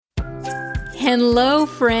Hello,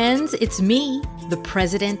 friends. It's me, the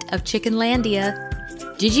president of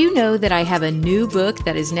Chickenlandia. Did you know that I have a new book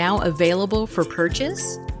that is now available for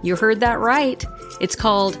purchase? You heard that right. It's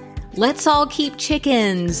called Let's All Keep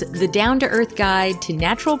Chickens, the down-to-earth guide to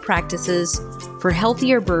natural practices for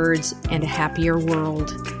healthier birds and a happier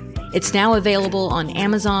world. It's now available on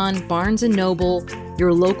Amazon, Barnes & Noble,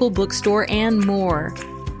 your local bookstore, and more.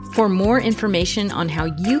 For more information on how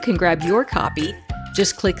you can grab your copy,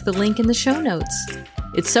 just click the link in the show notes.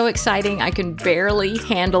 It's so exciting, I can barely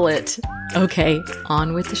handle it. Okay,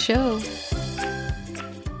 on with the show.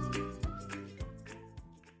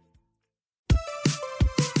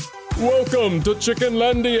 Welcome to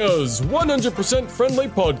Chickenlandia's 100% friendly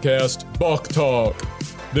podcast, Bok Talk.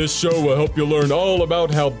 This show will help you learn all about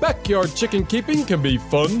how backyard chicken keeping can be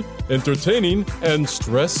fun, entertaining, and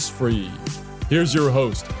stress-free. Here's your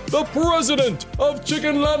host, the president of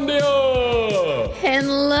Chickenlandia!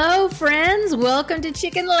 Hello, friends. Welcome to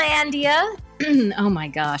Chickenlandia. Oh my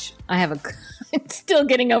gosh, I'm still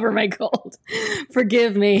getting over my cold.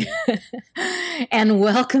 Forgive me. And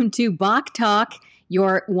welcome to Bok Talk,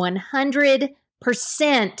 your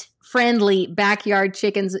 100% friendly backyard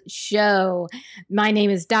chickens show. My name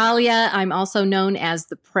is Dahlia. I'm also known as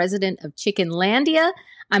the president of Chickenlandia.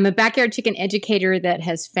 I'm a backyard chicken educator that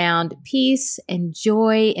has found peace and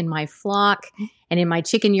joy in my flock and in my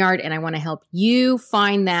chicken yard, and I want to help you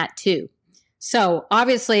find that too. So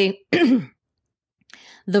obviously,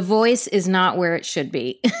 the voice is not where it should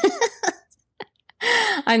be.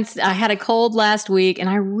 I had a cold last week, and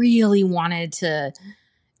I really wanted to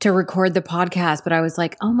record the podcast, but I was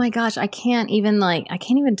like, oh my gosh, I can't even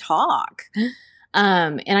talk.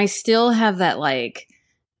 And I still have that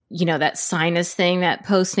that sinus thing, that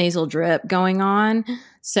post-nasal drip going on.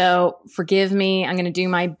 So forgive me. I'm going to do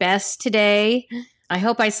my best today. I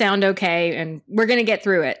hope I sound okay, and we're going to get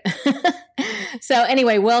through it. So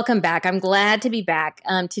anyway, welcome back. I'm glad to be back.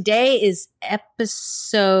 Today is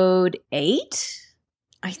episode 8,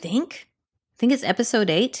 I think. I think it's episode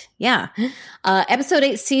 8. Yeah. Episode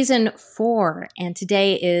 8, season 4. And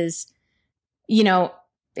today is,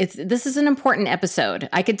 this is an important episode.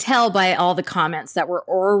 I could tell by all the comments that were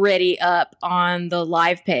already up on the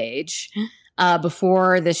live page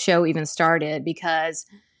before the show even started, because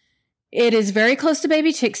it is very close to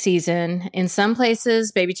baby chick season. In some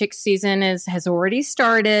places, baby chick season has already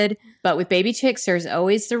started, but with baby chicks, there's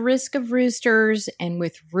always the risk of roosters, and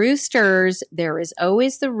with roosters, there is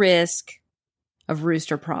always the risk of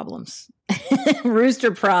rooster problems.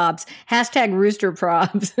 Rooster probs. Hashtag rooster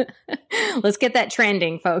probs. Let's get that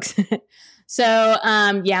trending, folks. So,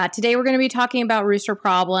 today we're going to be talking about rooster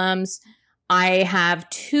problems. I have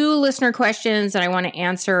 2 listener questions that I want to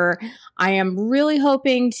answer. I am really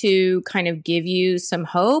hoping to kind of give you some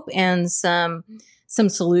hope and some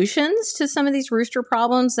solutions to some of these rooster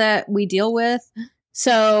problems that we deal with.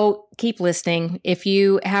 So keep listening. If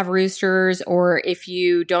you have roosters, or if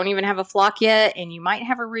you don't even have a flock yet and you might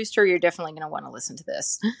have a rooster, you're definitely going to want to listen to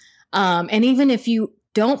this. And even if you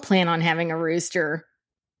don't plan on having a rooster,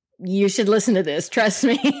 you should listen to this. Trust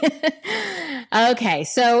me. Okay.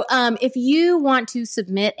 So if you want to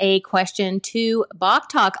submit a question to Bok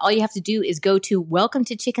Talk, all you have to do is go to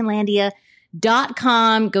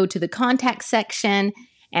welcometochickenlandia.com, go to the contact section,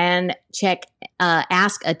 and check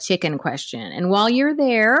Ask a Chicken Question. And while you're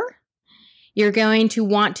there, you're going to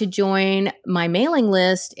want to join my mailing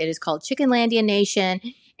list. It is called Chickenlandia Nation.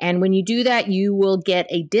 And when you do that, you will get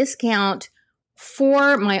a discount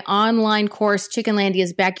for my online course,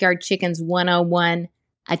 Chickenlandia's Backyard Chickens 101,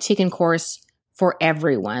 a chicken course for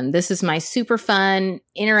everyone. This is my super fun,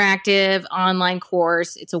 interactive online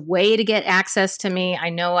course. It's a way to get access to me. I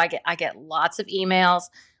know I get lots of emails.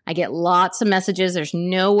 I get lots of messages. There's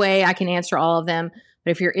no way I can answer all of them. But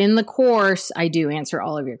if you're in the course, I do answer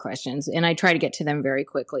all of your questions, and I try to get to them very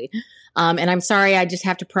quickly. And I'm sorry, I just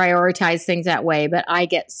have to prioritize things that way, but I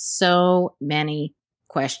get so many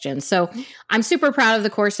questions. So I'm super proud of the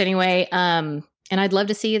course anyway, and I'd love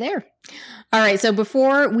to see you there. All right, so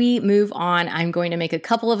before we move on, I'm going to make a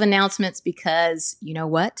couple of announcements, because you know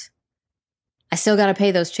what? I still got to pay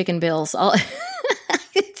those chicken bills.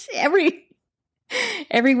 It's every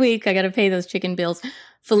week I got to pay those chicken bills.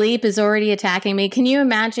 Philippe is already attacking me. Can you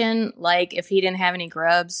imagine, if he didn't have any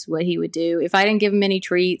grubs, what he would do? If I didn't give him any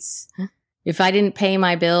treats, if I didn't pay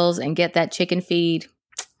my bills and get that chicken feed,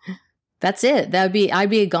 that's it. I'd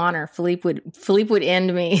be a goner. Philippe would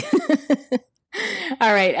end me.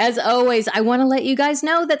 All right. As always, I want to let you guys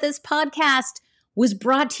know that this podcast was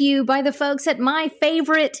brought to you by the folks at My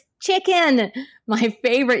Favorite Chicken. My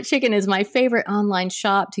Favorite Chicken is my favorite online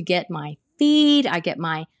shop to get my feed. I get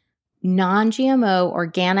my non-GMO,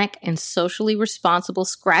 organic, and socially responsible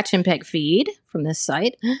scratch and peck feed from this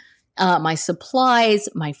site. My supplies,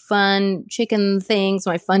 my fun chicken things,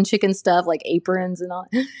 my fun chicken stuff like aprons and all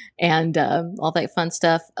that fun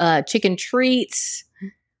stuff. Chicken treats.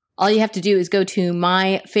 All you have to do is go to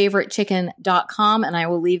myfavoritechicken.com, and I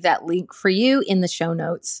will leave that link for you in the show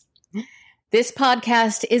notes. This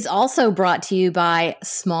podcast is also brought to you by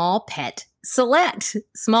Small Pet Select.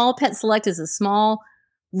 Small Pet Select is a small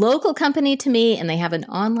local company to me, and they have an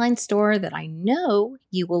online store that I know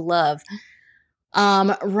you will love.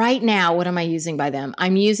 Right now, what am I using by them?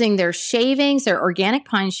 I'm using their shavings, their organic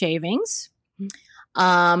pine shavings.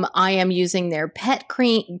 I am using their pet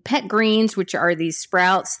greens, which are these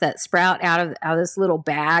sprouts that sprout out of this little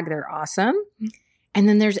bag. They're awesome. And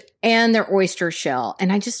then their oyster shell.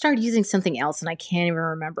 And I just started using something else and I can't even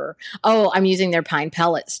remember. Oh, I'm using their pine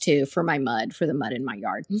pellets too for the mud in my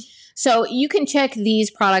yard. So you can check these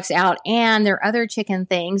products out and their other chicken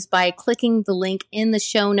things by clicking the link in the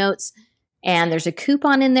show notes. And there's a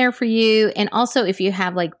coupon in there for you. And also if you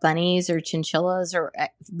have like bunnies or chinchillas or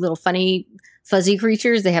little funny fuzzy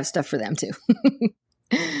creatures, they have stuff for them too.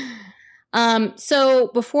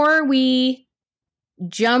 So before we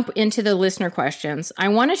jump into the listener questions, I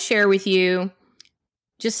want to share with you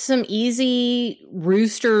just some easy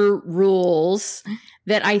rooster rules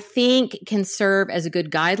that I think can serve as a good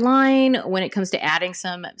guideline when it comes to adding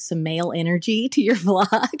some male energy to your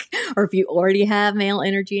flock, or if you already have male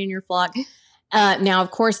energy in your flock. Now, of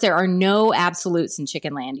course, there are no absolutes in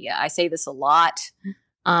Chickenlandia. I say this a lot.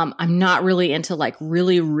 I'm not really into like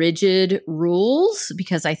really rigid rules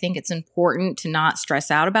because I think it's important to not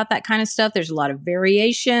stress out about that kind of stuff. There's a lot of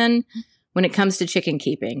variation when it comes to chicken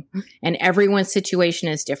keeping, and everyone's situation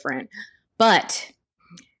is different. But,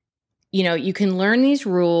 you can learn these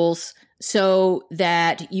rules so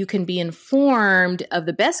that you can be informed of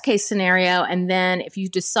the best case scenario. And then if you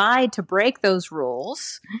decide to break those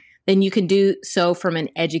rules, then you can do so from an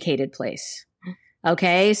educated place.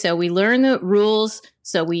 Okay, so we learn the rules,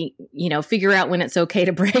 so we, figure out when it's okay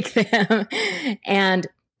to break them. And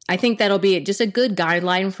I think that'll be just a good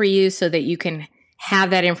guideline for you so that you can have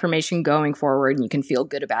that information going forward and you can feel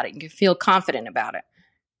good about it. You can feel confident about it.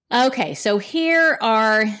 Okay, so here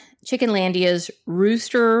are Chickenlandia's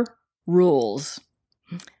rooster rules.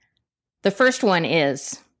 The first one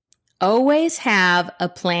is always have a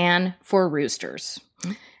plan for roosters.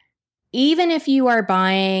 Even if you are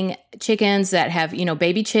buying chickens that have,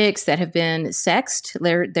 baby chicks that have been sexed,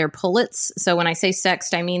 they're pullets. So when I say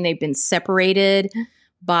sexed, I mean they've been separated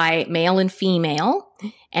by male and female.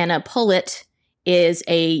 And a pullet is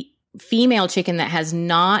a female chicken that has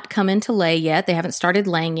not come into lay yet. They haven't started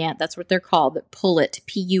laying yet. That's what they're called, the pullet,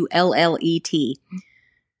 Pullet.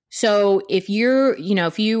 So if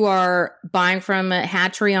you are buying from a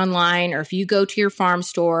hatchery online, or if you go to your farm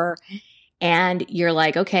store and you're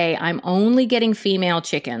like, okay, I'm only getting female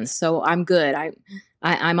chickens, so I'm good.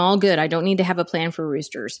 I'm all good. I don't need to have a plan for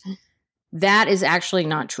roosters. That is actually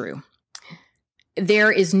not true.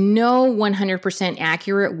 There is no 100%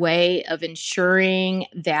 accurate way of ensuring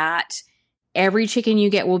that every chicken you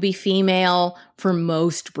get will be female for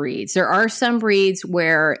most breeds. There are some breeds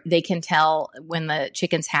where they can tell when the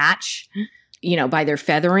chickens hatch, by their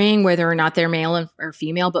feathering, whether or not they're male or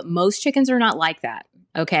female, but most chickens are not like that.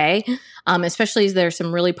 Okay. Especially as there's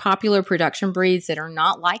some really popular production breeds that are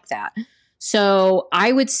not like that. So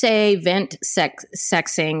I would say vent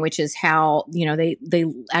sexing, which is how, they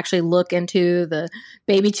actually look into the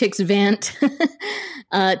baby chick's vent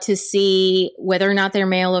to see whether or not they're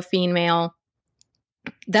male or female.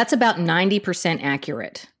 That's about 90%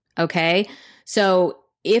 accurate. Okay. So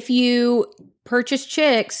if you purchase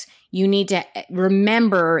chicks, you need to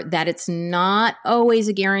remember that it's not always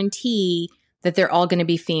a guarantee that they're all going to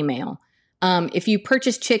be female. If you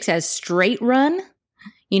purchase chicks as straight run,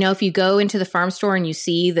 if you go into the farm store and you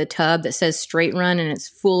see the tub that says straight run and it's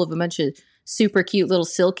full of a bunch of super cute little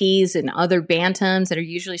silkies and other bantams that are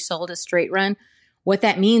usually sold as straight run, what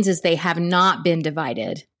that means is they have not been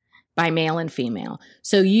divided by male and female.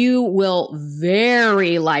 So you will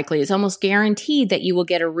very likely, it's almost guaranteed that you will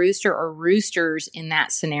get a rooster or roosters in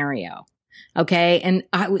that scenario. Okay. And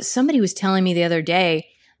somebody was telling me the other day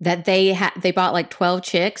that they bought like 12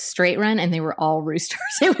 chicks straight run and they were all roosters.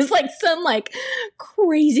 It was like some like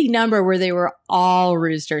crazy number where they were all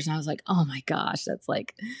roosters. And I was like, oh my gosh, that's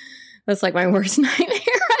like my worst nightmare.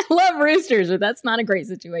 I love roosters, but that's not a great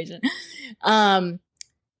situation.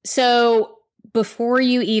 So before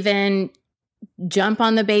you even jump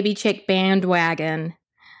on the baby chick bandwagon,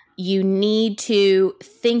 you need to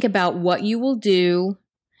think about what you will do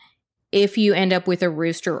if you end up with a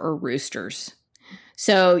rooster or roosters.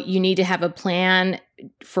 So you need to have a plan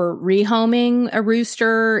for rehoming a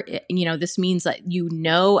rooster. This means that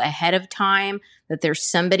ahead of time that there's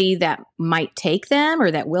somebody that might take them or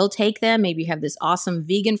that will take them. Maybe you have this awesome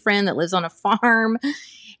vegan friend that lives on a farm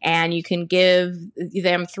and you can give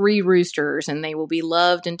them 3 roosters and they will be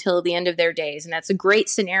loved until the end of their days. And that's a great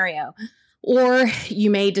scenario. Or you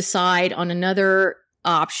may decide on another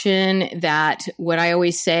option that what I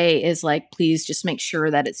always say is like, please just make sure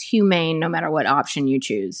that it's humane no matter what option you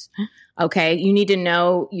choose. Okay. You need to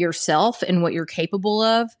know yourself and what you're capable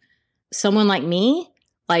of. Someone like me,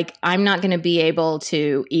 like I'm not going to be able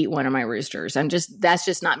to eat one of my roosters. That's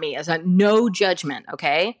just not me. No judgment.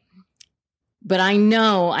 Okay. But I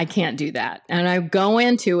know I can't do that. And I go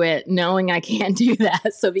into it knowing I can't do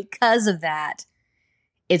that. So because of that,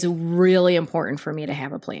 it's really important for me to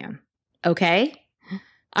have a plan. Okay.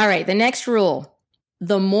 All right, the next rule,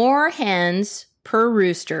 the more hens per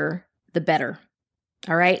rooster, the better.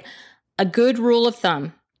 All right, a good rule of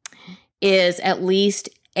thumb is at least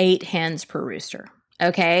 8 hens per rooster.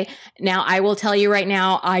 Okay, now I will tell you right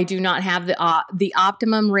now, I do not have the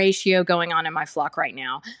optimum ratio going on in my flock right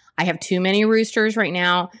now. I have too many roosters right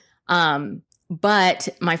now, but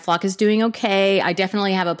my flock is doing okay. I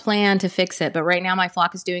definitely have a plan to fix it, but right now my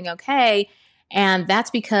flock is doing okay, and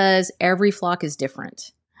that's because every flock is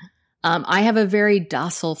different. I have a very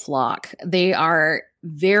docile flock. They are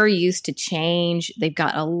very used to change. They've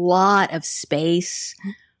got a lot of space.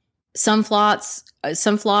 Some flocks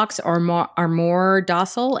are more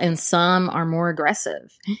docile and some are more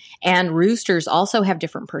aggressive. And roosters also have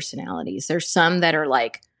different personalities. There's some that are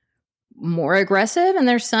like more aggressive and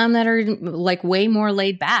there's some that are like way more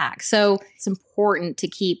laid back. So it's important to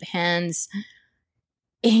keep hens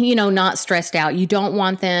not stressed out. You don't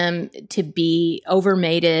want them to be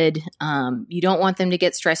overmated. You don't want them to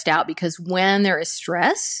get stressed out because when there is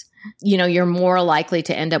stress, you're more likely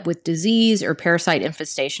to end up with disease or parasite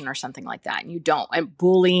infestation or something like that. And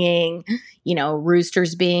bullying,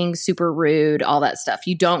 roosters being super rude, all that stuff.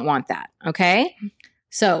 You don't want that. Okay.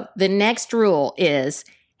 So the next rule is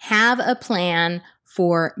have a plan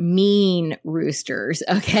for mean roosters.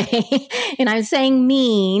 Okay. And I'm saying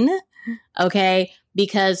mean. Okay.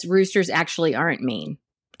 Because roosters actually aren't mean.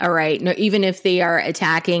 All right. No, even if they are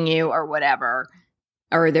attacking you or whatever,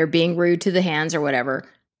 or they're being rude to the hens or whatever,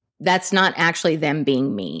 that's not actually them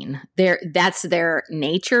being mean. That's their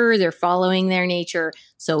nature. They're following their nature.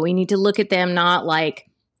 So we need to look at them not like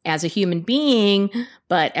as a human being,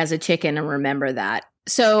 but as a chicken and remember that.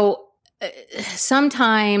 So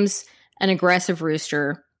sometimes an aggressive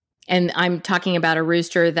rooster, and I'm talking about a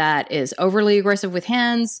rooster that is overly aggressive with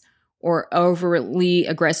hens, or overly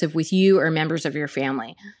aggressive with you or members of your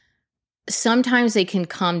family. Sometimes they can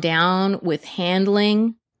calm down with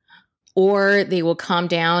handling, or they will calm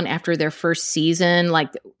down after their first season.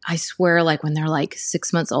 Like, I swear, like when they're like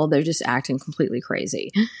 6 months old, they're just acting completely crazy.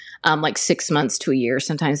 Like 6 months to a year,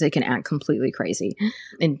 sometimes they can act completely crazy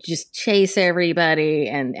and just chase everybody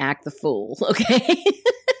and act the fool, okay?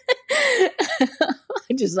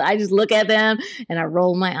 I just look at them and I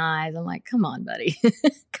roll my eyes. I'm like, come on, buddy,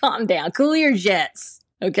 calm down, cool your jets.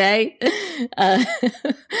 Okay.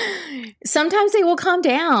 Sometimes they will calm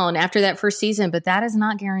down after that first season, but that is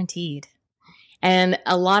not guaranteed. And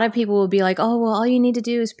a lot of people will be like, oh, well, all you need to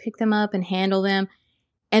do is pick them up and handle them.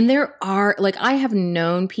 And there are I have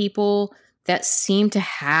known people that seem to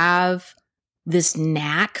have this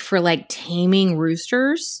knack for like taming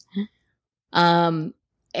roosters.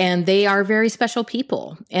 And they are very special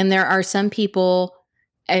people. And there are some people,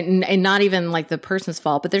 and not even like the person's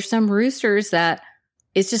fault, but there's some roosters that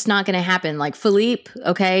it's just not going to happen. Like Philippe,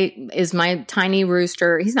 okay, is my tiny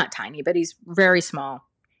rooster. He's not tiny, but he's very small.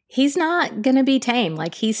 He's not going to be tame.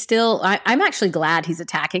 Like he's still, I'm actually glad he's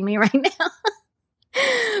attacking me right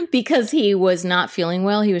now because he was not feeling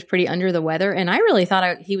well. He was pretty under the weather. And I really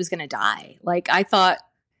thought he was going to die. Like I thought,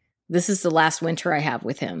 this is the last winter I have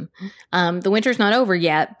with him. The winter's not over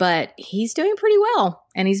yet, but he's doing pretty well.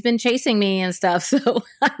 And he's been chasing me and stuff. So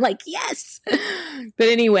I'm like, yes. But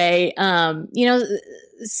anyway,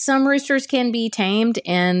 some roosters can be tamed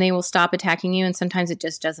and they will stop attacking you. And sometimes it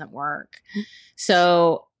just doesn't work.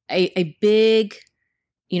 So a big,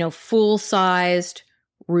 full-sized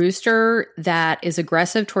rooster that is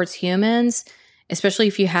aggressive towards humans, especially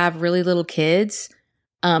if you have really little kids,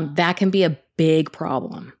 that can be a big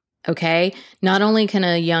problem. Okay. Not only can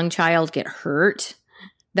a young child get hurt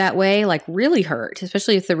that way, like really hurt,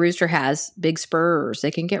 especially if the rooster has big spurs,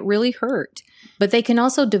 they can get really hurt, but they can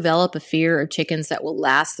also develop a fear of chickens that will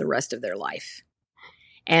last the rest of their life.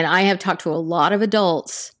 And I have talked to a lot of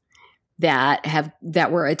adults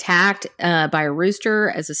that were attacked by a rooster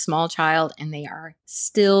as a small child, and they are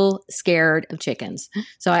still scared of chickens.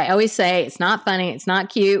 So I always say it's not funny, it's not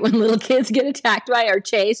cute when little kids get attacked by or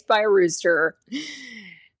chased by a rooster.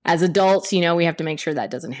 As adults, we have to make sure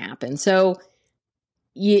that doesn't happen. So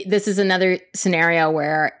this is another scenario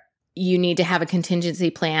where you need to have a contingency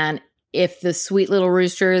plan. If the sweet little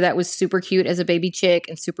rooster that was super cute as a baby chick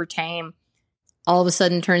and super tame all of a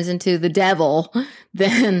sudden turns into the devil,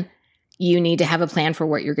 then you need to have a plan for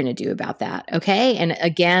what you're going to do about that. Okay. And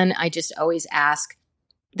again, I just always ask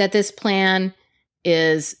that this plan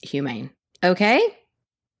is humane. Okay.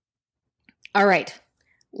 All right.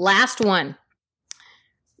 Last one.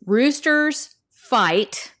 Roosters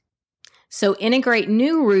fight. So integrate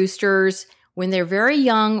new roosters when they're very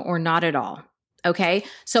young or not at all. Okay.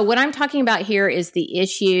 So what I'm talking about here is the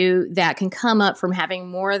issue that can come up from having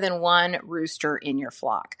more than one rooster in your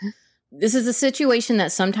flock. This is a situation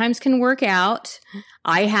that sometimes can work out.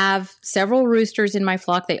 I have several roosters in my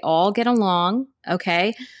flock. They all get along.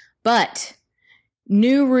 Okay. But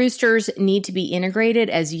new roosters need to be integrated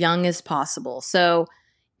as young as possible. So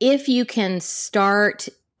if you can start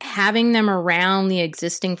having them around the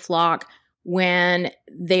existing flock when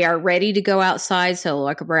they are ready to go outside, so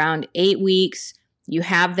like around 8 weeks, you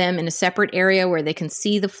have them in a separate area where they can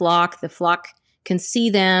see the flock can see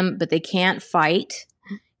them, but they can't fight.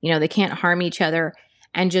 They can't harm each other,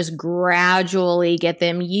 and just gradually get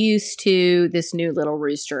them used to this new little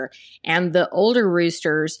rooster. And the older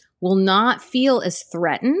roosters will not feel as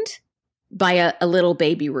threatened by a little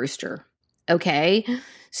baby rooster. Okay.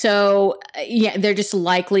 So they're just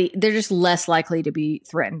less likely to be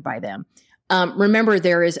threatened by them. Remember,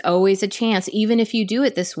 there is always a chance, even if you do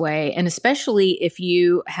it this way, and especially if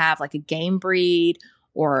you have like a game breed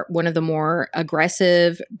or one of the more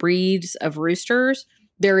aggressive breeds of roosters,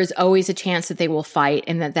 there is always a chance that they will fight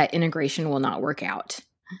and that integration will not work out.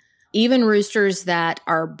 Even roosters that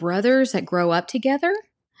are brothers that grow up together,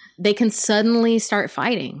 they can suddenly start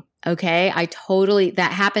fighting. Okay.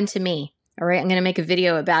 That happened to me. All right. I'm going to make a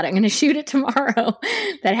video about it. I'm going to shoot it tomorrow.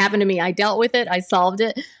 That happened to me. I dealt with it. I solved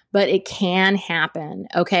it, but it can happen.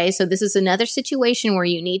 Okay. So this is another situation where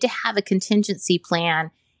you need to have a contingency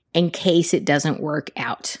plan in case it doesn't work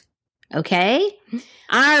out. Okay.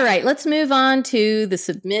 All right. Let's move on to the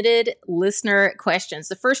submitted listener questions.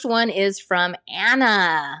 The first one is from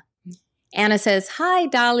Anna. Anna says, "Hi,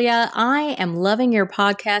 Dahlia. I am loving your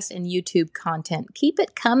podcast and YouTube content. Keep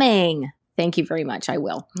it coming." Thank you very much. I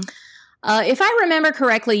will. If I remember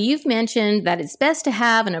correctly, you've mentioned that it's best to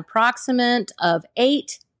have an approximate of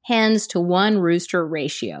 8 hens to 1 rooster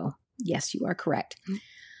ratio. Yes, you are correct.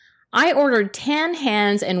 I ordered 10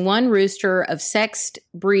 hens and 1 rooster of sexed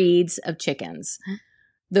breeds of chickens.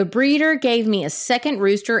 The breeder gave me a second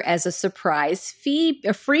rooster as a surprise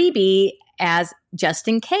freebie as just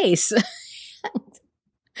in case.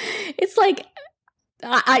 It's like,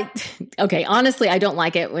 okay, honestly, I don't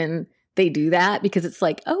like it when they do that because it's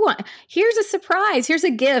like, oh, here's a surprise. Here's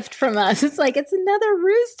a gift from us. It's like, it's another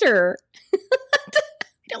rooster. I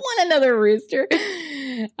don't want another rooster.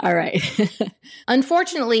 All right.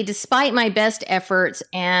 Unfortunately, despite my best efforts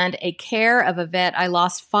and a care of a vet, I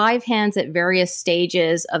lost 5 hens at various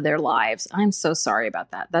stages of their lives. I'm so sorry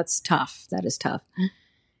about that. That's tough. That is tough.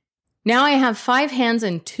 Now I have 5 hens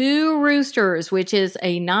and 2 roosters, which is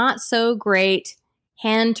a not so great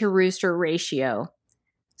hen to rooster ratio.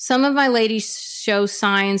 Some of my ladies show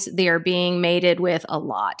signs they are being mated with a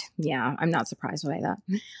lot. Yeah, I'm not surprised by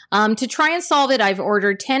that. To try and solve it, I've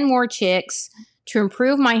ordered 10 more chicks to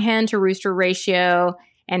improve my hen to rooster ratio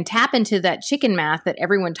and tap into that chicken math that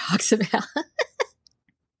everyone talks about.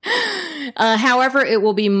 However, it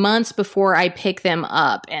will be months before I pick them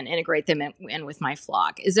up and integrate them in with my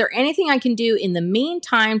flock. Is there anything I can do in the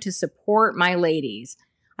meantime to support my ladies?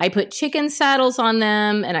 I put chicken saddles on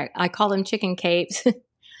them, and I call them chicken capes.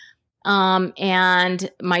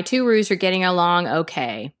 And my 2 roos are getting along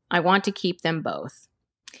okay. I want to keep them both.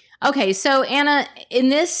 Okay, so Anna, in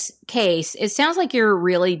this case, it sounds like you're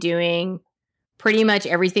really doing pretty much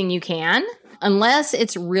everything you can. Unless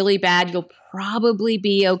it's really bad, you'll probably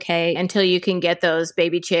be okay until you can get those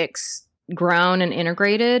baby chicks grown and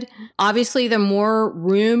integrated. Obviously, the more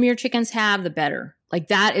room your chickens have, the better. Like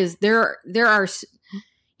that is, there are,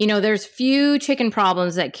 there's few chicken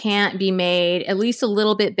problems that can't be made at least a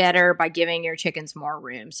little bit better by giving your chickens more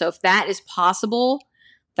room. So if that is possible,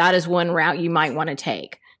 that is one route you might want to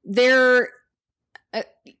take. That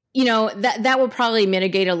will probably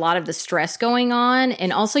mitigate a lot of the stress going on.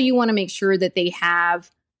 And also you want to make sure that they have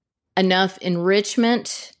enough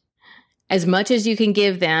enrichment, as much as you can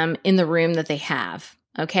give them in the room that they have.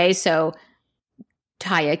 Okay. So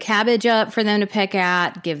tie a cabbage up for them to peck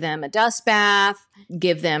at, give them a dust bath,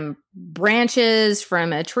 give them branches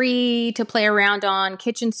from a tree to play around on,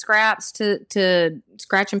 kitchen scraps to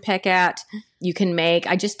scratch and peck at. You can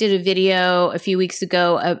I just did a video a few weeks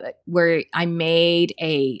ago where I made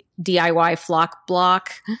a DIY flock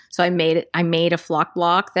block. So I made a flock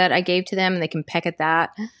block that I gave to them and they can peck at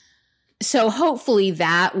that. So hopefully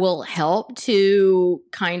that will help to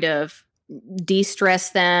kind of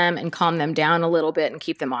de-stress them and calm them down a little bit and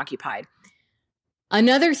keep them occupied.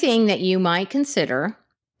 Another thing that you might consider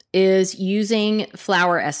is using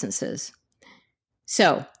flower essences.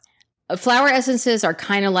 So flower essences are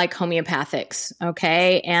kind of like homeopathics,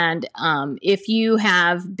 okay? And if you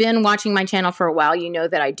have been watching my channel for a while, you know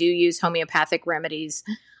that I do use homeopathic remedies.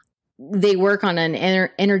 They work on an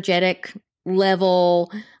energetic level,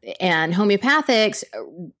 and homeopathics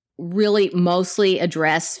really mostly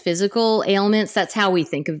address physical ailments. That's how we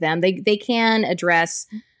think of them. They can address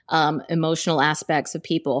emotional aspects of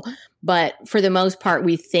people, but for the most part,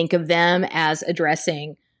 we think of them as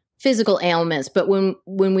addressing physical ailments. But when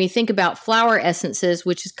we think about flower essences,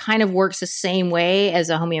 which is kind of works the same way as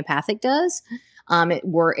a homeopathic does,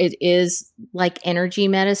 it is like energy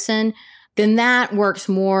medicine, then that works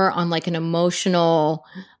more on like an emotional,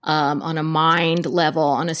 on a mind level,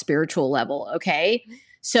 on a spiritual level. Okay.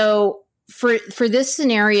 So for this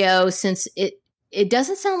scenario, since it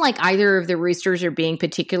doesn't sound like either of the roosters are being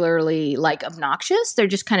particularly like obnoxious, they're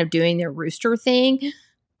just kind of doing their rooster thing,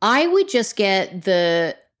 I would just get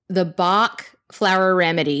the Bach flower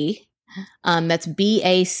remedy. That's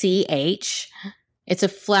BACH. It's a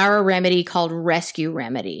flower remedy called Rescue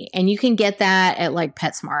Remedy. And you can get that at like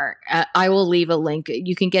PetSmart. I will leave a link.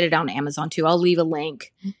 You can get it on Amazon too. I'll leave a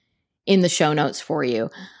link in the show notes for you.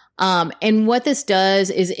 And what this does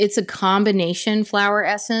is it's a combination flower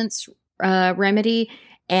essence remedy,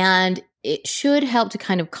 and it should help to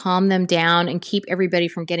kind of calm them down and keep everybody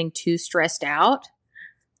from getting too stressed out.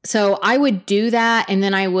 So I would do that, and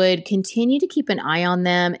then I would continue to keep an eye on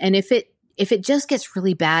them. And if it just gets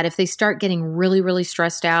really bad, if they start getting really, really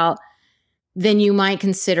stressed out, then you might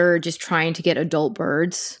consider just trying to get adult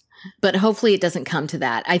birds. But hopefully it doesn't come to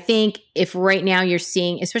that. I think if right now you're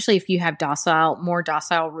seeing, especially if you have more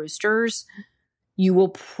docile roosters, you will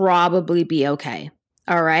probably be okay.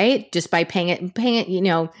 All right. Just by paying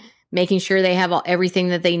it, making sure they have everything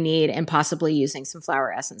that they need and possibly using some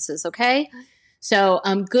flower essences. Okay. So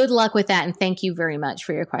good luck with that. And thank you very much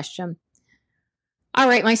for your question. All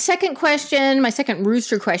right. My second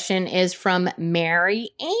rooster question is from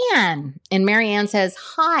Mary Ann. And Mary Ann says,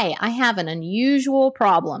 "Hi, I have an unusual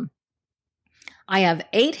problem. I have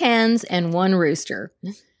 8 hens and 1 rooster.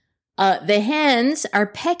 The hens are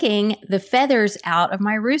pecking the feathers out of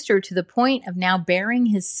my rooster to the point of now bearing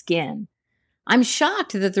his skin. I'm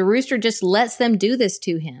shocked that the rooster just lets them do this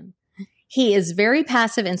to him. He is very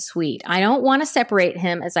passive and sweet. I don't want to separate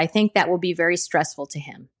him as I think that will be very stressful to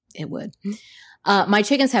him." It would. "My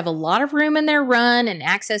chickens have a lot of room in their run and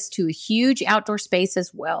access to a huge outdoor space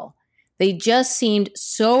as well. They just seemed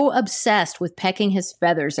so obsessed with pecking his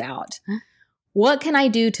feathers out. What can I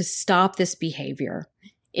do to stop this behavior?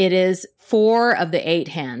 It is 4 of the 8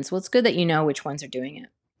 hens." Well, it's good that you know which ones are doing it.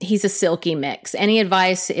 "He's a silky mix. Any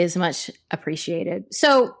advice is much appreciated."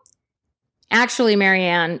 So actually,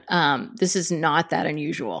 Marianne, this is not that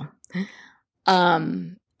unusual. I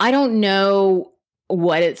don't know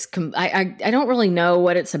what I don't really know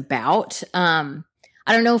what it's about. I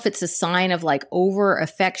don't know if it's a sign of like over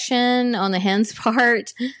affection on the hen's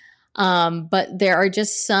part. But there are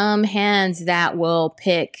just some hens that will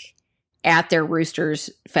pick at their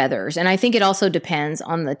rooster's feathers. And I think it also depends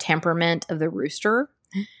on the temperament of the rooster.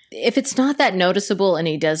 If it's not that noticeable and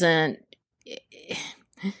he doesn't,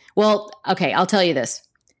 well, okay, I'll tell you this.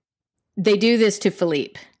 They do this to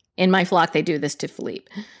Philippe. In my flock, they do this to Philippe.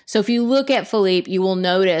 So if you look at Philippe, you will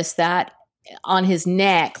notice that on his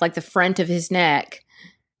neck, like the front of his neck,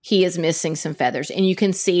 he is missing some feathers, and you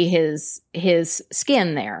can see his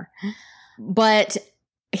skin there. But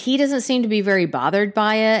he doesn't seem to be very bothered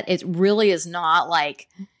by it. It really is not like,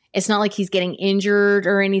 it's not like he's getting injured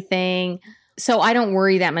or anything. So I don't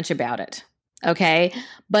worry that much about it. Okay.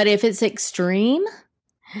 But if it's extreme,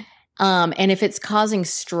 and if it's causing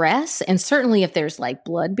stress, and certainly if there's like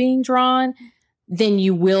blood being drawn, then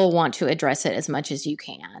you will want to address it as much as you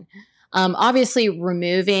can. Obviously,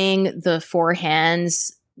 removing the 4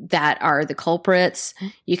 hens that are the culprits,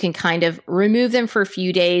 you can kind of remove them for a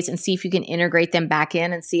few days and see if you can integrate them back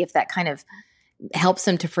in and see if that kind of helps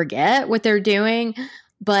them to forget what they're doing.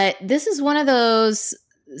 But this is one of those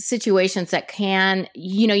situations that can,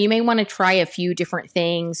 you may want to try a few different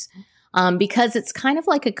things. because it's kind of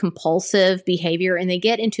like a compulsive behavior and they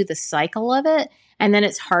get into the cycle of it. And then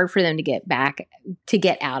it's hard for them to get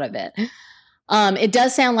out of it. It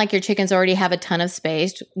does sound like your chickens already have a ton of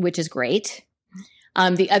space, which is great.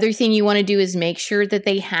 The other thing you want to do is make sure that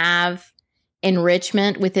they have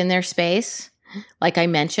enrichment within their space. Like I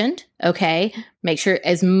mentioned, okay, make sure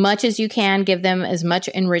as much as you can, give them as much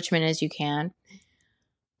enrichment as you can.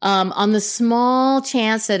 On the small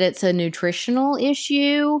chance that it's a nutritional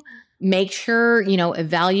issue, make sure,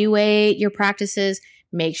 evaluate your practices,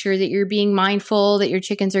 make sure that you're being mindful that your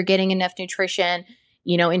chickens are getting enough nutrition.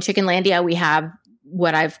 In Chickenlandia, we have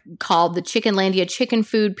what I've called the Chickenlandia chicken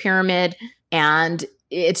food pyramid, and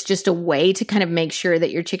it's just a way to kind of make sure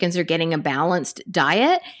that your chickens are getting a balanced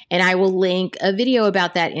diet. And I will link a video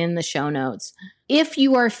about that in the show notes. If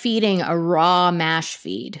you are feeding a raw mash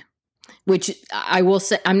feed, which I will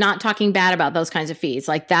say, I'm not talking bad about those kinds of feeds.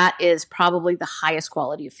 Like that is probably the highest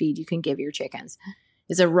quality of feed you can give your chickens.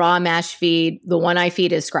 It's a raw mash feed. The one I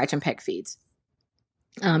feed is scratch and peck feeds.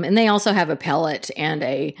 And they also have a pellet and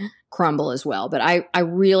a crumble as well. But I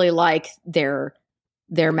really like their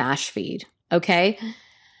mash feed. Okay.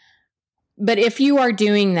 But if you are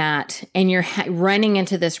doing that and you're running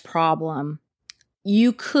into this problem,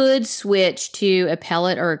 you could switch to a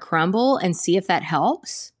pellet or a crumble and see if that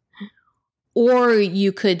helps. Or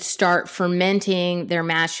you could start fermenting their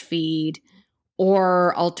mash feed,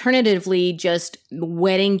 or alternatively, just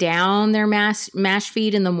wetting down their mash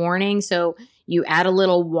feed in the morning. So you add a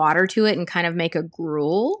little water to it and kind of make a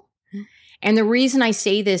gruel. And the reason I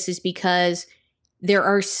say this is because there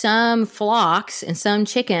are some flocks and some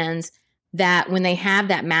chickens that when they have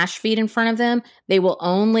that mash feed in front of them, they will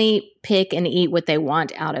only pick and eat what they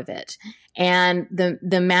want out of it. And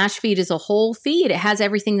the mash feed is a whole feed. It has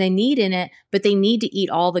everything they need in it, but they need to eat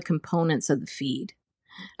all the components of the feed.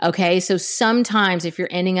 Okay, so sometimes if you're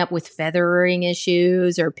ending up with feathering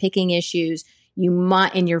issues or picking issues,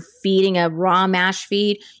 and you're feeding a raw mash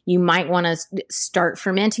feed, you might want to start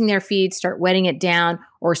fermenting their feed, start wetting it down,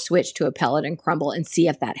 or switch to a pellet and crumble and see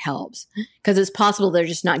if that helps. Because it's possible they're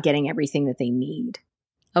just not getting everything that they need.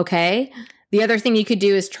 Okay? The other thing you could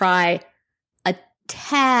do is try a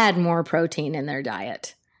tad more protein in their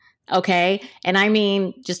diet. Okay? And I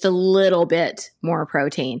mean just a little bit more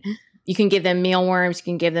protein. You can give them mealworms, you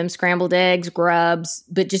can give them scrambled eggs, grubs,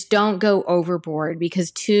 but just don't go overboard because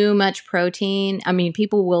too much protein,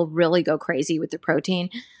 people will really go crazy with the protein,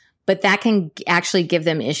 but that can actually give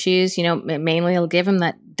them issues. Mainly it'll give them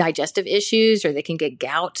that digestive issues, or they can get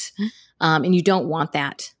gout, and you don't want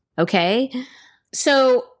that. Okay.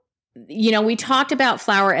 So, we talked about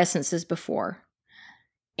flower essences before,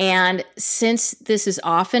 and since this is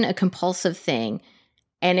often a compulsive thing,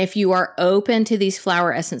 and if you are open to these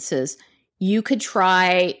flower essences, you could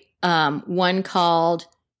try one called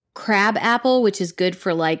crab apple, which is good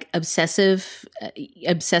for like obsessive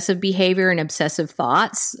behavior and obsessive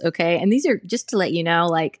thoughts. Okay. And these are, just to let you know,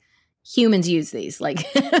 like humans use these.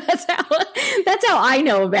 Like that's how I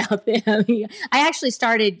know about them.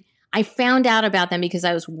 I found out about them because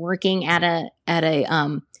I was working at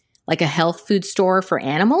a like a health food store for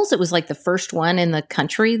animals. It was like the first one in the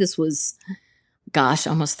country. This was,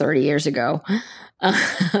 almost 30 years ago.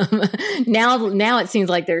 Now it seems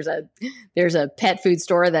like there's a pet food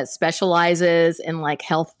store that specializes in like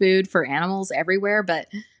health food for animals everywhere. But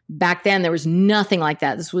back then there was nothing like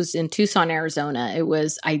that. This was in Tucson, Arizona. It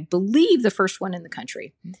was, I believe, the first one in the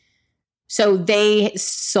country. So they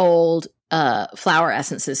sold flower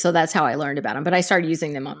essences. So that's how I learned about them. But I started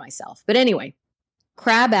using them on myself. But anyway,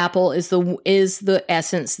 crab apple is the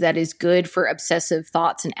essence that is good for obsessive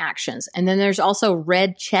thoughts and actions. And then there's also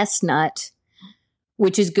red chestnut,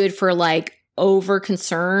 which is good for like over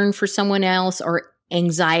concern for someone else or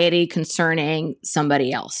anxiety concerning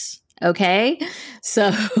somebody else. Okay.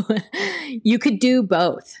 So you could do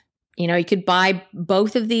both. You could buy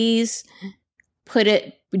both of these, put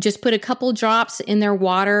a couple drops in their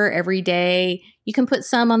water every day. You can put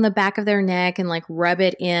some on the back of their neck and like rub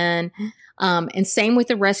it in. And same with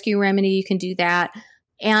the rescue remedy, you can do that.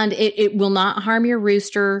 And it will not harm your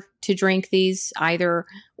rooster to drink these either,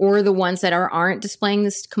 or the ones that aren't displaying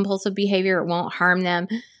this compulsive behavior. It won't harm them.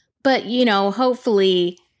 But,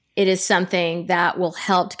 hopefully it is something that will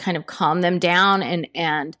help to kind of calm them down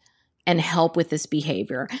and help with this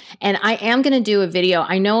behavior. And I am going to do a video.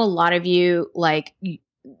 I know a lot of you, like,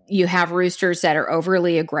 you have roosters that are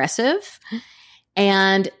overly aggressive,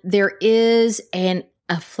 and there is a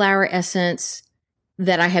flower essence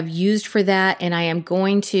that I have used for that. And I am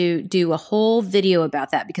going to do a whole video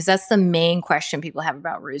about that because that's the main question people have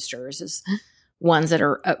about roosters, is ones that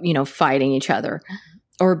are, fighting each other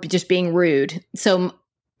or just being rude. So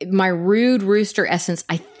my Rude Rooster essence,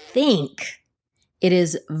 I think it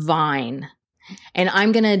is vine. And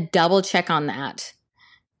I'm going to double check on that.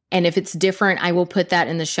 And if it's different, I will put that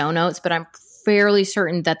in the show notes. But I'm fairly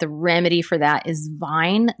certain that the remedy for that is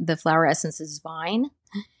vine. The flower essence is vine.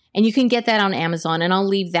 And you can get that on Amazon. And I'll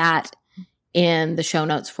leave that in the show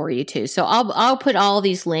notes for you too. So I'll put all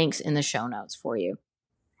these links in the show notes for you.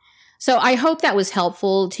 So I hope that was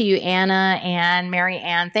helpful to you, Anna and Mary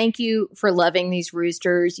Ann. Thank you for loving these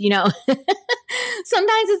roosters. You know,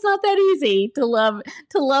 sometimes it's not that easy to love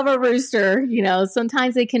a rooster. You know,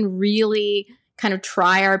 sometimes they can really kind of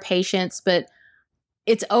try our patience, but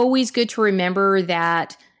it's always good to remember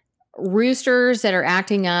that roosters that are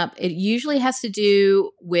acting up, it usually has to do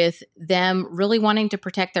with them really wanting to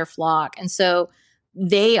protect their flock. And so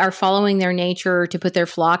they are following their nature to put their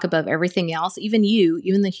flock above everything else, even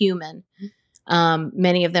the human.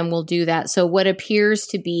 Many of them will do that. So what appears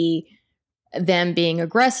to be them being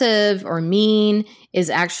aggressive or mean is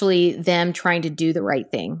actually them trying to do the right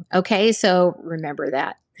thing. Okay, so remember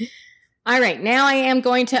that. All right, now I am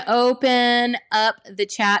going to open up the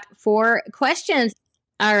chat for questions.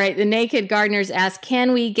 All right, the Naked Gardeners ask,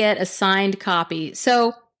 can we get a signed copy?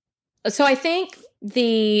 So I think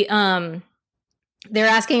they're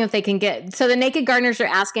asking if they can get, so the Naked Gardeners are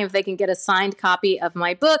asking if they can get a signed copy of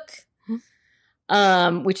my book,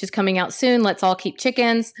 which is coming out soon, Let's All Keep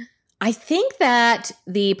Chickens. I think that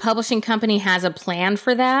the publishing company has a plan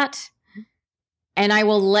for that, and I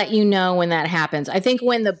will let you know when that happens. I think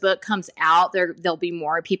when the book comes out, there'll be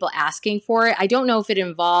more people asking for it. I don't know if it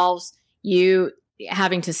involves you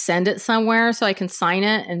having to send it somewhere so I can sign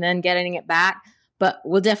it and then getting it back. But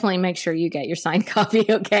we'll definitely make sure you get your signed copy,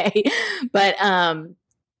 okay? But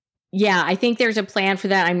yeah, I think there's a plan for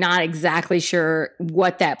that. I'm not exactly sure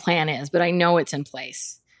what that plan is, but I know it's in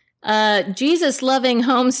place. Jesus-loving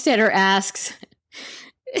homesteader asks,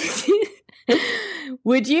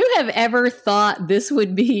 would you have ever thought this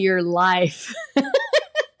would be your life?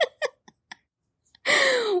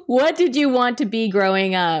 What did you want to be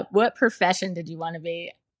growing up? What profession did you want to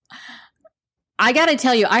be? I got to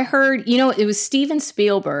tell you, I heard, it was Steven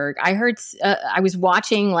Spielberg. I heard, I was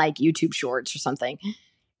watching like YouTube shorts or something.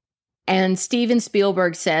 And Steven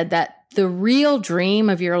Spielberg said that the real dream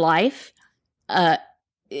of your life,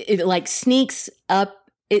 it sneaks up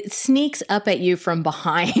at you from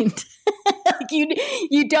behind. Like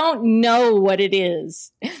you don't know what it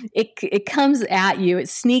is. It comes at you. It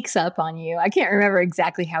sneaks up on you. I can't remember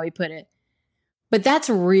exactly how he put it. But that's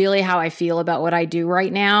really how I feel about what I do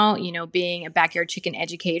right now. Being a backyard chicken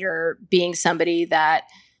educator, being somebody that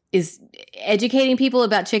is educating people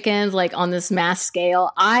about chickens like on this mass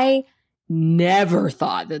scale. I never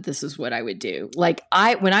thought that this is what I would do. When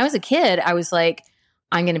I was a kid, I was like,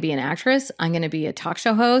 I'm going to be an actress. I'm going to be a talk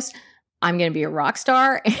show host. I'm going to be a rock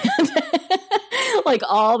star, and like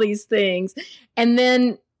all these things. And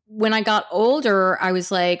then when I got older, I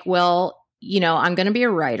was like, well, I'm going to be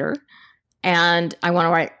a writer. And I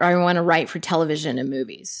want to write for television and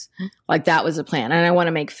movies. Like that was a plan. And I want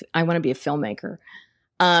to be a filmmaker.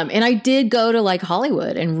 And I did go to like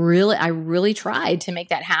Hollywood and I really tried to make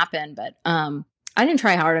that happen, but I didn't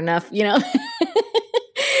try hard enough,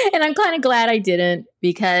 and I'm kind of glad I didn't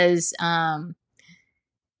because, I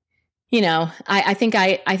think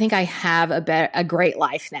I have a great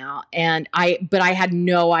life now. But I had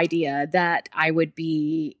no idea that I would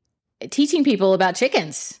be teaching people about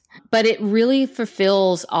chickens. But it really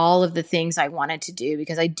fulfills all of the things I wanted to do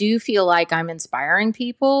because I do feel like I'm inspiring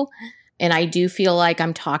people, and I do feel like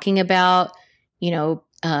I'm talking about,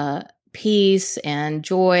 peace and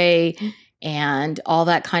joy and all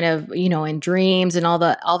that kind of, and dreams and all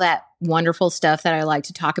that wonderful stuff that I like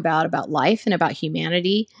to talk about life and about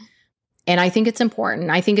humanity. And I think it's important.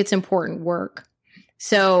 I think it's important work.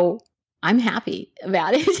 So I'm happy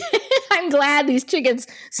about it. I'm glad these chickens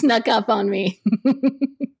snuck up on me.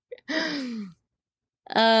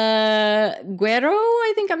 Guero,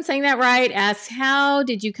 I think I'm saying that right, asks, how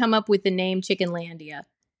did you come up with the name Chickenlandia?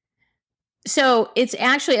 So it's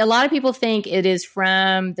actually, a lot of people think it is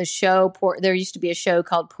from the show, there used to be a show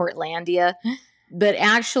called Portlandia, but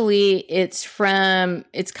actually it's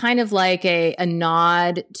kind of like a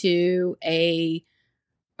nod to a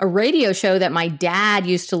radio show that my dad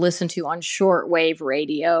used to listen to on shortwave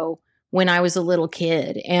radio when I was a little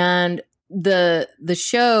kid. And the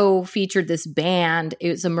show featured this band. It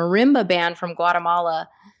was a marimba band from Guatemala,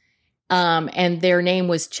 and their name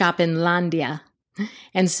was Chapinlandia.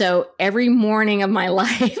 And so every morning of my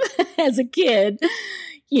life as a kid,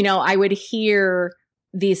 I would hear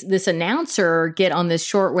this announcer get on this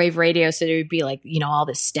shortwave radio. So there would be like, all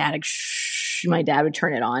this static. My dad would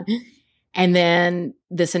turn it on. And then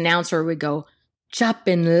this announcer would go,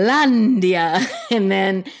 Chapinlandia. And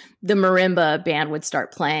then the marimba band would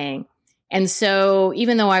start playing. And so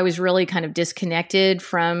even though I was really kind of disconnected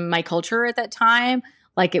from my culture at that time,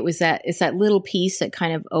 like it's that little piece that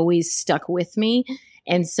kind of always stuck with me.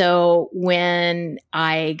 And so when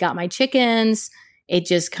I got my chickens, it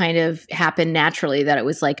just kind of happened naturally that it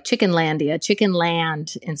was like Chickenlandia, chicken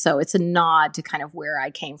land. And so it's a nod to kind of where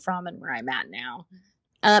I came from and where I'm at now.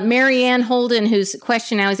 Marianne Holden, whose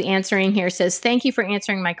question I was answering here, says, thank you for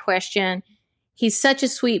answering my question. He's such a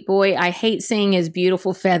sweet boy. I hate seeing his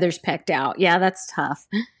beautiful feathers pecked out. Yeah, that's tough.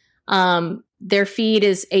 Their feed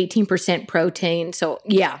is 18% protein. So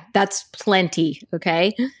yeah, that's plenty.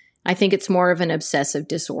 Okay. I think it's more of an obsessive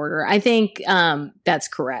disorder. I think that's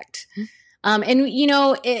correct. And you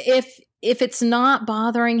know, if it's not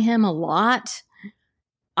bothering him a lot,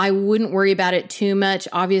 I wouldn't worry about it too much.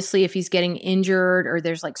 Obviously, if he's getting injured or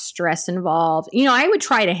there's like stress involved, you know, I would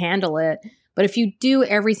try to handle it. But if you do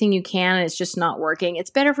everything you can and it's just not working, it's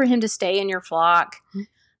better for him to stay in your flock.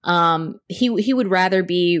 He would rather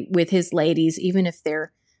be with his ladies, even if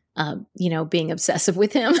they're, being obsessive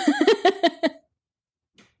with him.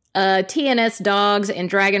 TNS Dogs and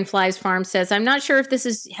Dragonflies Farm says, I'm not sure if this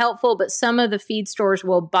is helpful, but some of the feed stores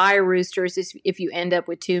will buy roosters if you end up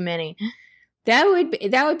with too many. That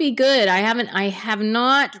would be good. I have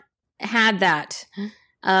not had that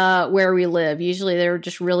where we live. Usually they're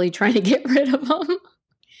just really trying to get rid of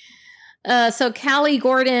them. So Callie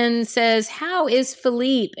Gordon says, how is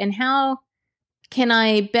Philippe and how can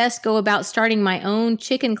I best go about starting my own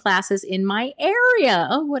chicken classes in my area?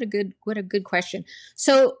 Oh, what a good question.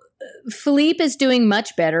 So Philippe is doing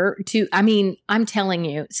much better I'm telling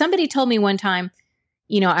you, somebody told me one time,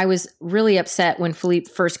 I was really upset when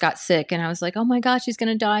Philippe first got sick and I was like, oh my gosh, he's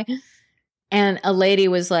going to die. And a lady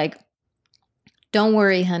was like, don't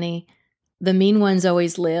worry, honey. The mean ones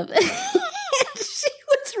always live. She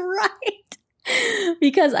was right.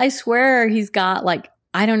 Because I swear he's got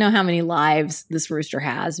I don't know how many lives this rooster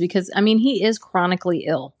has because, he is chronically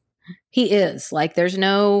ill. He is there's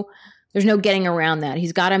no getting around that.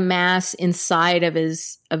 He's got a mass inside of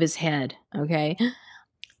his head. Okay.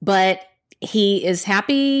 But he is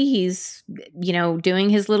happy. He's, doing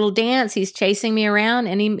his little dance. He's chasing me around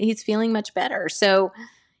and he's feeling much better. So,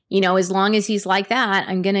 as long as he's like that,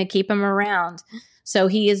 I'm going to keep him around. So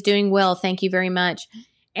he is doing well. Thank you very much.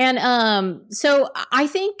 And so I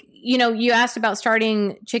think, you asked about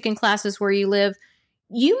starting chicken classes where you live.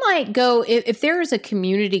 You might go, if there is a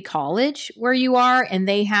community college where you are and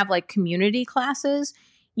they have community classes,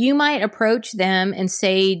 you might approach them and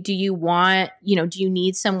say, do you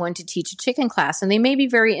need someone to teach a chicken class? And they may be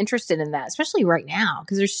very interested in that, especially right now,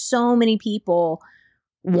 because there's so many people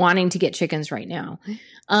wanting to get chickens right now.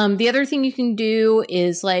 The other thing you can do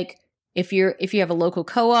is if you have a local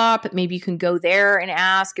co-op, maybe you can go there and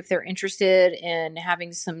ask if they're interested in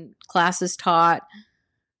having some classes taught.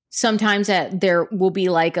 Sometimes there will be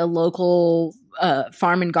a local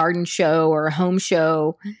farm and garden show or a home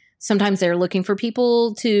show. Sometimes they're looking for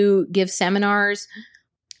people to give seminars.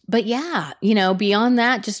 But yeah, beyond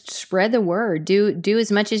that, just spread the word. Do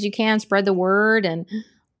as much as you can, spread the word and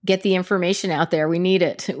get the information out there. We need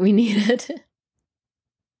it. We need it.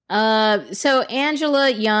 So Angela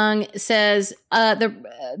Young says,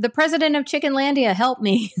 the president of Chickenlandia, help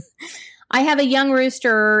me. I have a young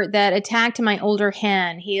rooster that attacked my older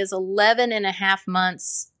hen. He is 11 and a half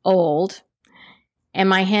months old and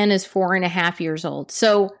my hen is 4.5 years old.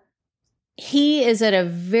 So he is at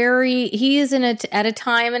a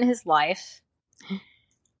time in his life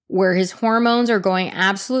where his hormones are going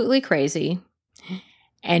absolutely crazy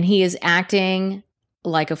and he is acting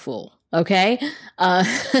like a fool. Okay.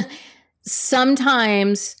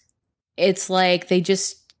 Sometimes it's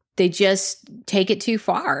they just take it too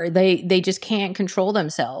far. They just can't control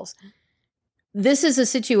themselves. This is a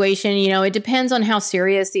situation, it depends on how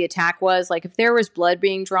serious the attack was. If there was blood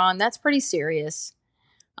being drawn, that's pretty serious.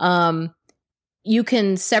 You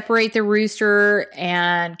can separate the rooster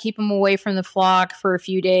and keep him away from the flock for a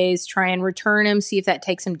few days, try and return him, see if that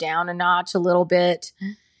takes him down a notch a little bit.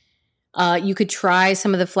 You could try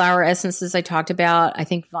some of the flower essences I talked about. I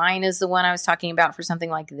think Vine is the one I was talking about for something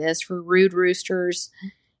like this for rude roosters.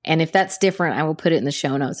 And if that's different, I will put it in the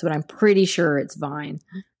show notes, but I'm pretty sure it's Vine.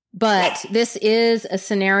 But this is a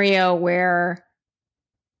scenario where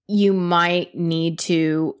you might need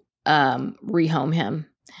to rehome him.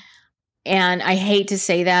 And I hate to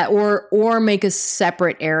say that, or make a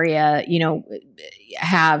separate area,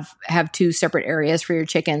 have two separate areas for your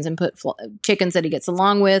chickens and put chickens that he gets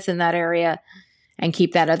along with in that area and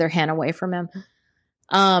keep that other hen away from him.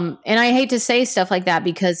 And I hate to say stuff like that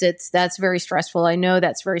because that's very stressful. I know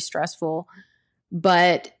that's very stressful,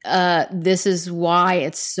 but this is why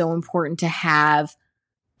it's so important to have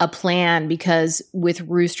a plan, because with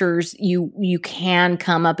roosters, you can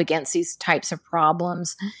come up against these types of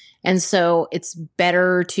problems. And so it's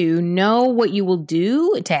better to know what you will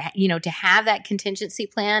do to have that contingency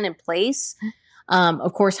plan in place.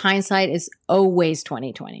 Of course, hindsight is always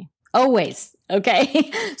 20/20. Always.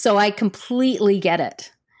 Okay. So I completely get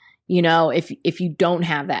it. If you don't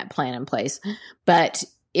have that plan in place, but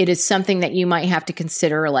it is something that you might have to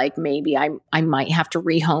consider, like maybe I might have to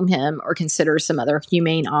rehome him or consider some other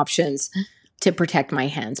humane options to protect my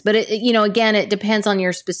hens. But again, it depends on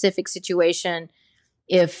your specific situation.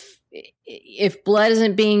 If blood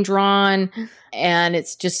isn't being drawn and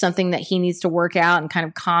it's just something that he needs to work out and kind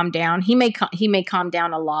of calm down, he may calm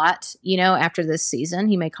down a lot, after this season,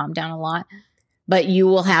 he may calm down a lot, but you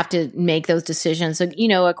will have to make those decisions,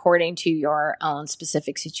 according to your own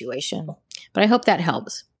specific situation. But I hope that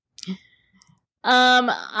helps.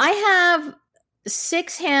 I have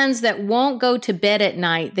 6 hens that won't go to bed at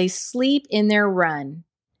night. They sleep in their run.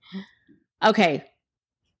 Okay.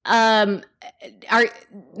 My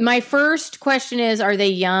first question is, are they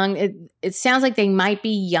young? It sounds like they might be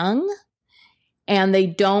young and they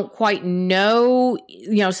don't quite know,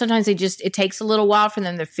 sometimes it takes a little while for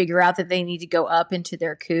them to figure out that they need to go up into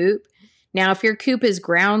their coop. Now, if your coop is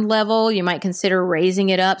ground level, you might consider raising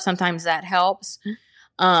it up. Sometimes that helps.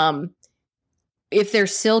 If they're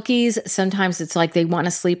silkies, sometimes it's like they want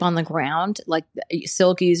to sleep on the ground, like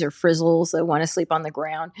silkies or frizzles, they want to sleep on the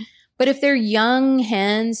ground. But if they're young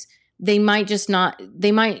hens, they might just not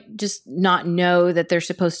know that they're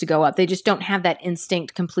supposed to go up. They just don't have that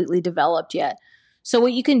instinct completely developed yet. So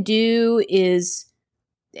what you can do is,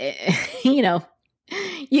 you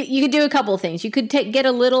could do a couple of things. You could get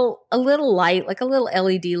a little light, like a little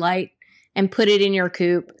LED light, and put it in your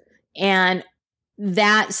coop. And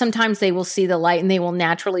that sometimes they will see the light and they will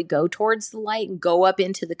naturally go towards the light and go up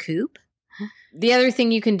into the coop. The other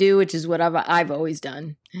thing you can do, which is what I've always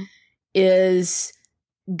done, is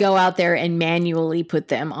go out there and manually put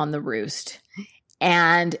them on the roost.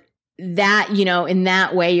 And that, in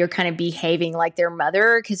that way, you're kind of behaving like their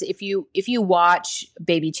mother. Because if you watch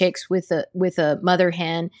baby chicks with a mother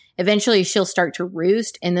hen, eventually she'll start to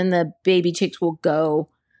roost, and then the baby chicks will go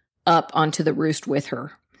up onto the roost with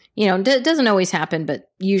her. It doesn't always happen, but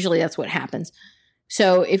usually that's what happens.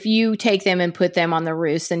 So if you take them and put them on the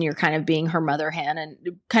roost, then you're kind of being her mother hen and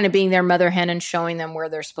kind of being their mother hen and showing them where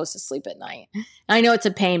they're supposed to sleep at night. And I know it's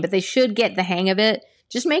a pain, but they should get the hang of it.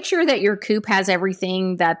 Just make sure that your coop has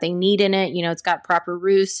everything that they need in it. It's got proper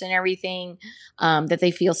roosts and everything, that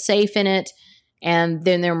they feel safe in it. And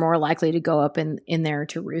then they're more likely to go up in there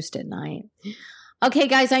to roost at night. Okay,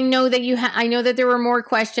 guys, I know that I know that there were more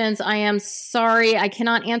questions. I am sorry I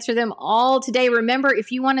cannot answer them all today. Remember,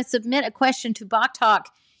 if you want to submit a question to Bok Talk,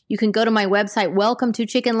 you can go to my website,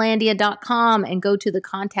 welcometochickenlandia.com, and go to the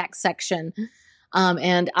contact section.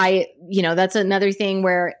 And that's another thing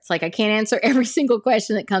where it's like I can't answer every single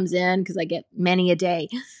question that comes in because I get many a day.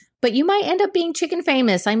 But you might end up being chicken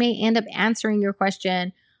famous. I may end up answering your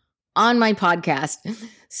question on my podcast.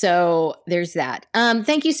 So there's that.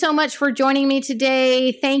 Thank you so much for joining me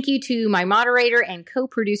today. Thank you to my moderator and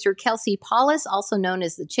co-producer, Kelsey Paulus, also known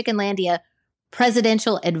as the Chickenlandia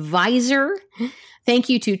Presidential Advisor. Thank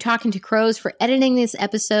you to Talking to Crows for editing this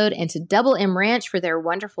episode, and to Double M Ranch for their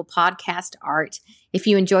wonderful podcast art. If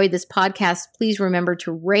you enjoyed this podcast, please remember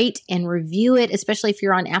to rate and review it, especially if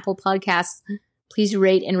you're on Apple Podcasts. Please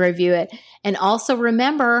rate and review it. And also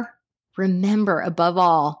remember above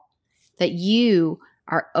all, that you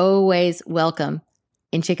are always welcome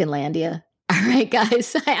in Chickenlandia. All right,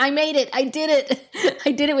 guys, I made it. I did it.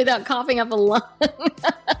 I did it without coughing up a lung.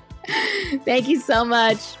 Thank you so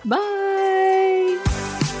much. Bye.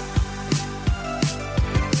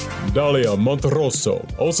 Dalia Monterroso,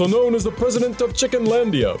 also known as the president of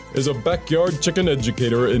Chickenlandia, is a backyard chicken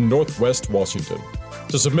educator in Northwest Washington.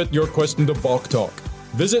 To submit your question to Bok Talk,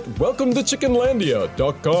 visit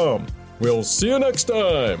welcometochickenlandia.com. We'll see you next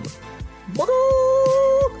time. Bye.